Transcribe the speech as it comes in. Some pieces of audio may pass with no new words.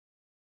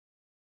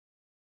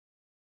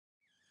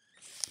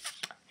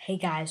Hey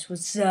guys,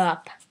 what's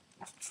up?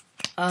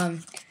 So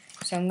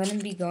I'm gonna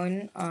be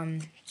going,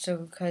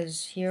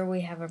 because here we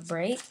have a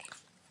break.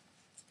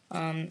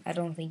 I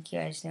don't think you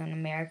guys know in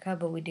America,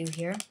 but we do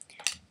here.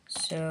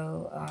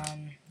 So,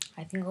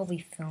 I think I'll be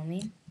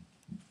filming,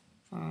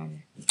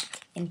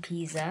 in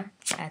Pisa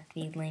at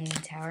the Leaning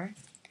Tower.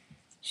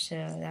 So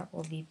that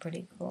will be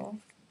pretty cool.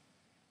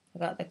 I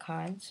got the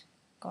cards.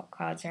 Got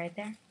cards right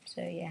there.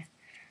 So yeah.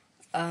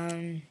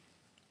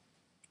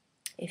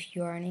 If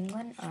you are in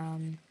England,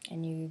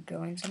 and you're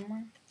going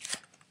somewhere,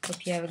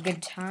 hope you have a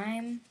good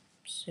time.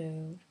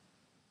 So,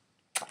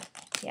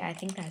 yeah, I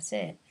think that's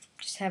it.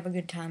 Just have a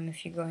good time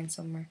if you're going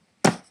somewhere.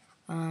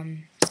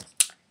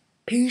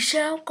 Peace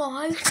out,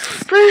 guys.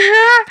 Peace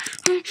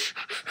out.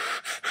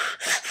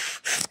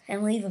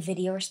 And leave a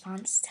video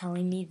response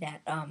telling me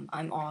that,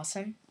 I'm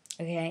awesome.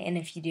 Okay, and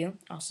if you do,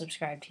 I'll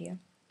subscribe to you.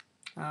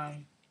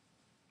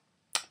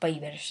 But you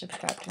better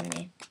subscribe to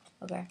me.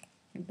 Okay,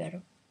 you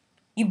better.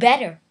 You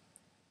better.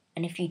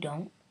 And if you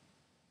don't,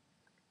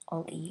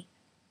 I'll eat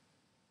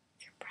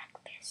your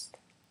breakfast.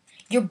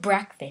 Your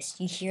breakfast.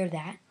 You hear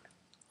that?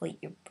 I'll eat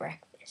your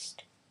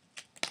breakfast.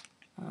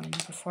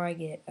 Before I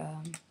get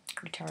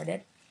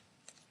retarded,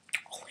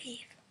 I'll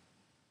leave.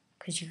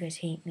 Because you guys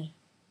hate me.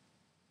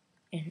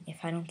 And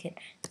if I don't get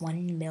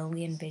 1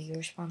 million video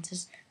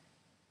responses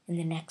in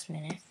the next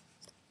minute,